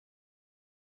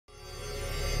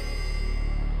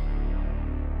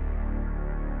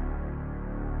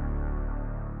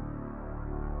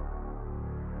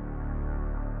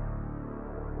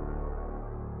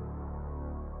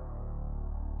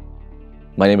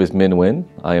My name is Minh Nguyen.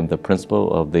 I am the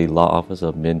principal of the law office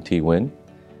of Minh T. Nguyen,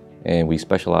 and we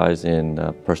specialize in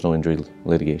personal injury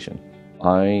litigation.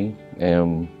 I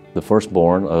am the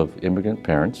firstborn of immigrant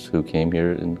parents who came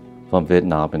here from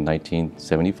Vietnam in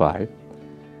 1975,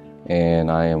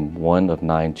 and I am one of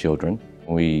 9 children.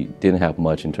 We didn't have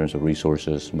much in terms of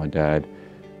resources. My dad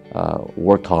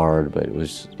worked hard, but it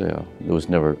was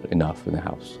never enough in the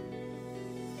house.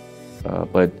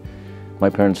 But my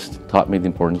parents taught me the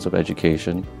importance of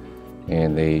education,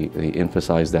 and they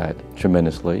emphasized that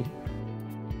tremendously.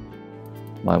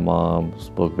 My mom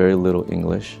spoke very little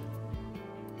English,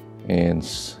 and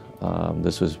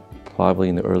this was probably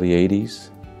in the early 80s,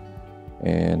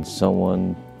 and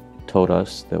someone told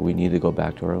us that we needed to go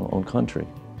back to our own country,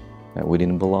 that we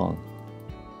didn't belong.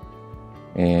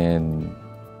 And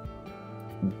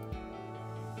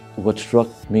what struck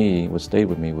me, what stayed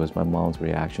with me, was my mom's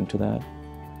reaction to that.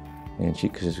 And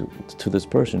because to this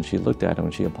person, she looked at him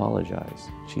and she apologized.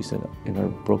 She said in her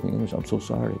broken English, "I'm so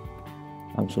sorry.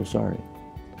 I'm so sorry."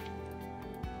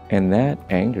 And that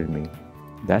angered me.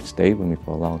 That stayed with me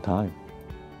for a long time.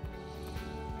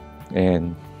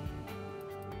 And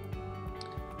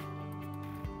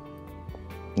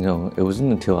it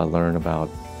wasn't until I learned about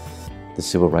the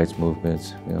civil rights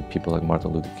movements, people like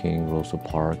Martin Luther King, Rosa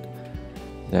Parks,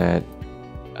 that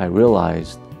I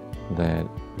realized that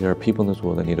there are people in this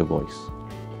world that need a voice.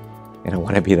 And I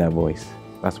want to be that voice.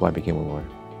 That's why I became a lawyer.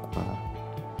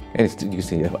 And you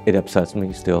see, it upsets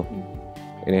me still.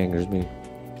 It angers me.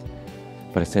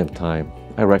 But at the same time,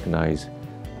 I recognize,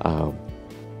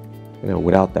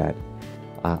 without that,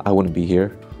 I wouldn't be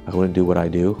here. I wouldn't do what I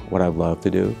do, what I love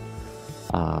to do.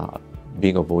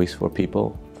 Being a voice for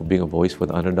people, for being a voice for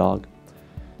the underdog.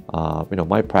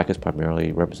 My practice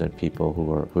primarily represents people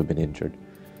who have been injured.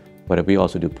 But we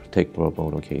also do take pro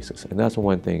bono cases. And that's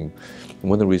one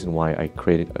of the reasons why I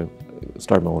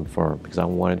started my own firm, because I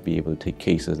wanted to be able to take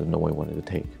cases that no one wanted to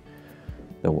take.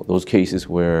 Those cases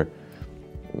where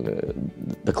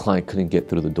the client couldn't get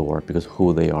through the door because of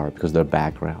who they are, because of their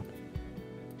background.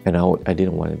 And I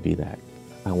didn't want to be that.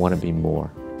 I want to be more.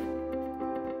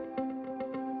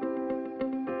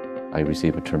 I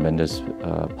received a tremendous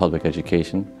public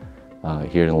education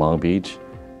here in Long Beach,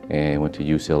 and went to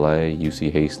UCLA, UC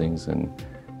Hastings, and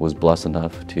was blessed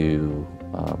enough to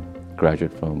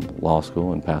graduate from law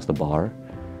school and pass the bar,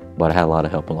 but I had a lot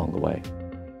of help along the way.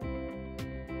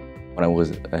 When I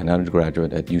was an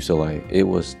undergraduate at UCLA, it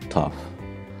was tough.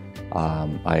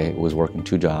 I was working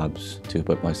 2 jobs to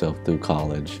put myself through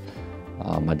college.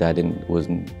 My dad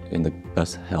wasn't in the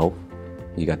best health.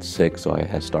 He got sick, so I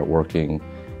had to start working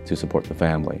to support the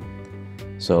family.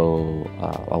 So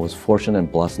I was fortunate and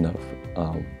blessed enough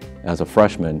as a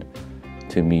freshman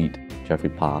to meet Jeffrey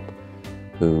Pop,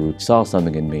 who saw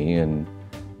something in me,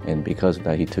 and because of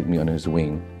that, he took me under his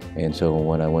wing. And so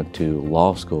when I went to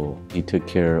law school, he took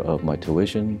care of my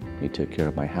tuition, he took care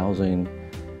of my housing,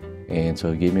 and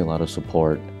so he gave me a lot of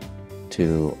support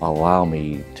to allow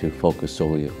me to focus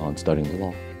solely on studying the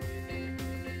law.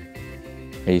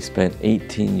 He spent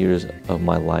 18 years of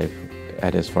my life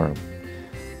at his firm.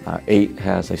 8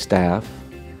 has a staff,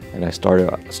 and I started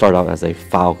out as a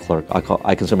file clerk.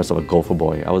 I consider myself a gopher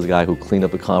boy. I was the guy who cleaned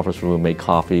up the conference room, made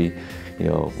coffee,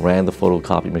 ran the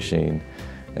photocopy machine,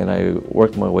 and I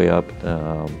worked my way up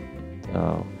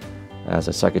as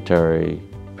a secretary,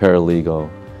 paralegal,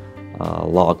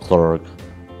 law clerk,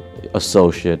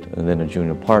 associate, and then a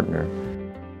junior partner.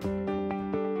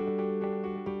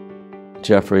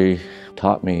 Jeffrey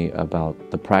taught me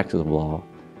about the practice of law,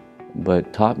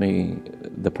 but taught me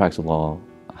the practice of law,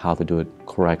 how to do it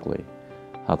correctly,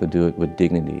 how to do it with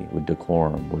dignity, with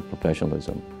decorum, with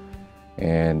professionalism.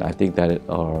 And I think that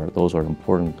those are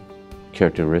important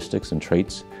characteristics and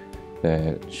traits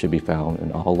that should be found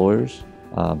in all lawyers.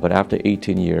 But after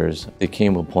 18 years, it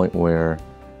came to a point where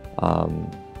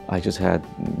I just had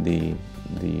the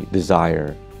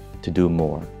desire to do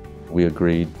more. We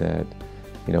agreed that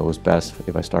it was best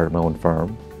if I started my own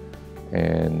firm,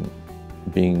 and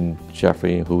being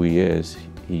Jeffrey who he is,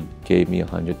 he gave me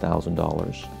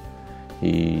 $100,000.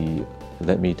 He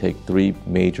let me take 3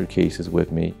 major cases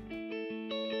with me.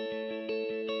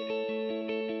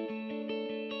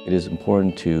 It is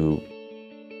important to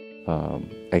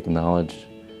acknowledge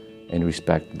and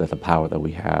respect the power that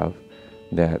we have,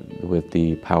 that with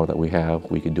the power that we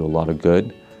have, we can do a lot of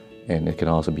good, and it can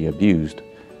also be abused.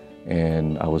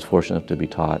 And I was fortunate to be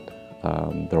taught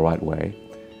the right way.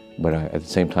 But at the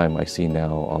same time, I see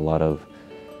now a lot of,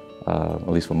 at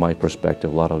least from my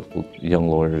perspective, a lot of young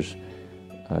lawyers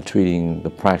treating the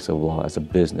practice of law as a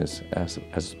business as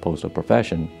opposed to a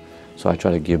profession. So I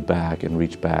try to give back and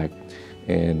reach back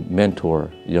and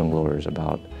mentor young lawyers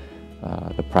about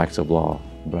the practice of law,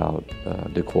 about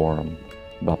decorum,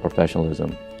 about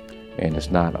professionalism. And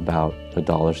it's not about the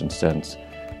dollars and cents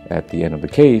at the end of the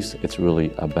case. It's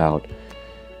really about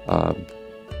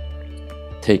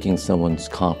taking someone's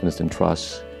confidence and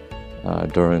trust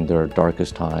during their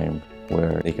darkest time,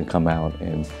 where they can come out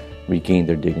and regain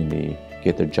their dignity,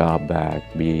 get their job back,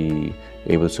 be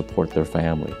able to support their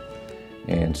family.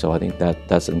 And so I think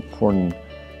that's an important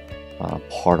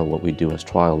part of what we do as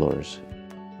trial lawyers.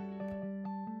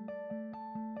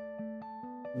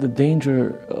 The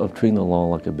danger of treating the law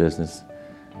like a business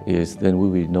is then we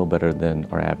would know better than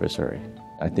our adversary.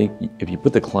 I think if you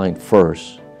put the client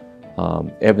first,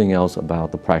 everything else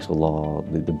about the practical law,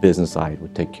 the business side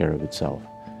would take care of itself.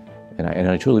 And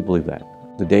I truly believe that.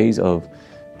 The days of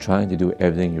trying to do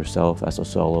everything yourself as a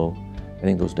solo, I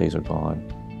think those days are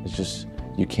gone. It's just,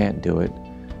 you can't do it.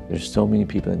 There's so many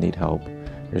people that need help.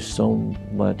 There's so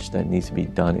much that needs to be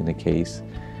done in a case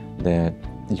that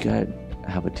you gotta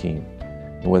have a team.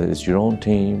 And whether it's your own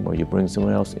team or you bring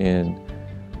someone else in,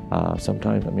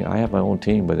 sometimes, I mean, I have my own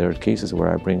team, but there are cases where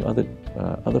I bring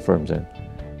other firms in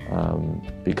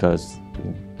because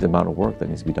the amount of work that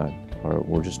needs to be done, or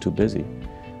we're just too busy.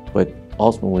 But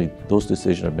ultimately, those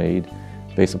decisions are made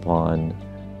based upon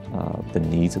the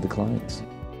needs of the clients.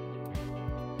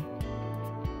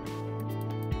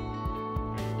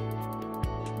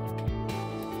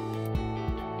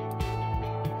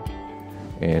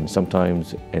 And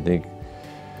sometimes I think,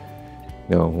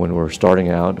 you know, when we're starting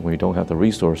out, when we don't have the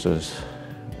resources,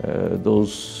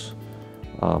 those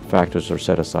factors are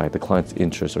set aside. The client's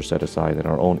interests are set aside, and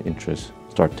our own interests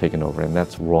start taking over, and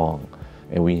that's wrong.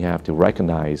 And we have to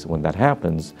recognize when that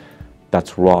happens,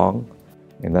 that's wrong,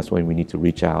 and that's when we need to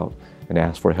reach out and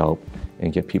ask for help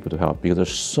and get people to help, because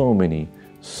there's so many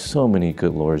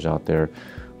good lawyers out there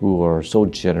who are so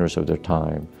generous of their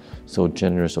time, so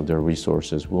generous of their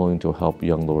resources, willing to help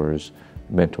young lawyers,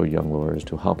 mentor young lawyers,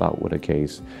 to help out with a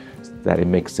case, that it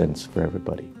makes sense for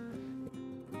everybody.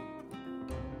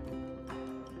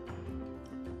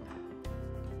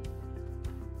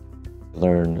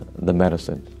 Learn the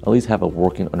medicine, at least have a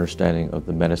working understanding of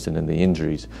the medicine and the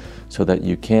injuries, so that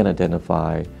you can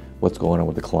identify what's going on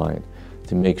with the client,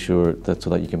 to make sure that so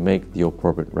that you can make the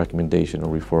appropriate recommendation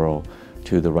or referral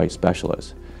to the right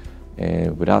specialist.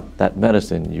 And without that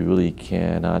medicine, you really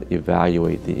cannot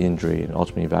evaluate the injury and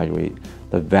ultimately evaluate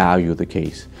the value of the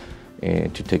case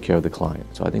and to take care of the client.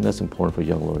 So I think that's important for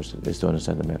young lawyers, is to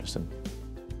understand the medicine.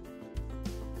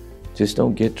 Just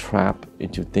don't get trapped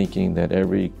into thinking that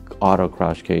every auto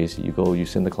crash case, you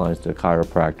send the clients to a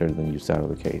chiropractor, then you settle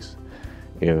the case.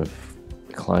 If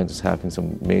the client is having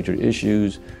some major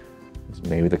issues,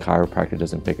 maybe the chiropractor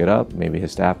doesn't pick it up, maybe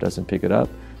his staff doesn't pick it up,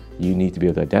 you need to be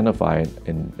able to identify it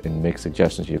and make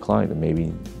suggestions to your client that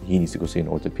maybe he needs to go see an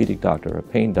orthopedic doctor or a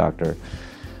pain doctor.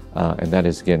 And that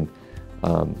is, again,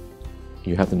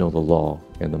 you have to know the law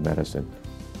and the medicine.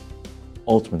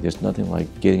 Ultimately, there's nothing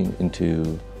like getting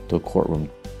into the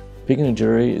courtroom. Picking a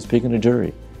jury is picking a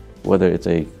jury, whether it's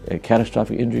a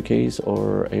catastrophic injury case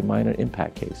or a minor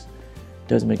impact case. It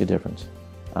doesn't make a difference.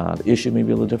 The issue may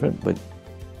be a little different, but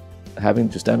having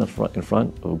to stand in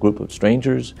front of a group of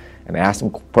strangers and ask them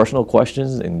personal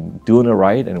questions and doing it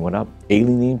right and without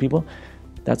alienating people,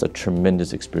 that's a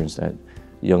tremendous experience that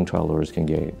young trial lawyers can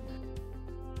gain.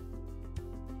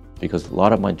 Because a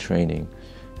lot of my training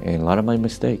and a lot of my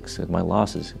mistakes and my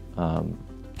losses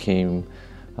came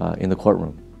in the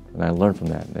courtroom, and I learned from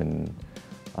that. And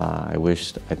I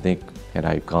think had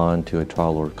I gone to a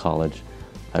trial lawyer college,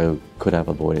 I could have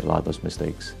avoided a lot of those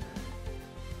mistakes.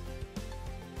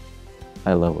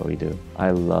 I love what we do.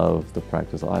 I love the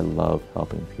practice. I love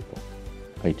helping people.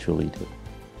 I truly do.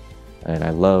 And I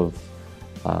love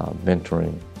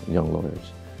mentoring young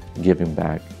lawyers, giving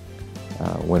back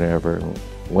whenever and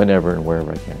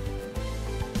wherever I can.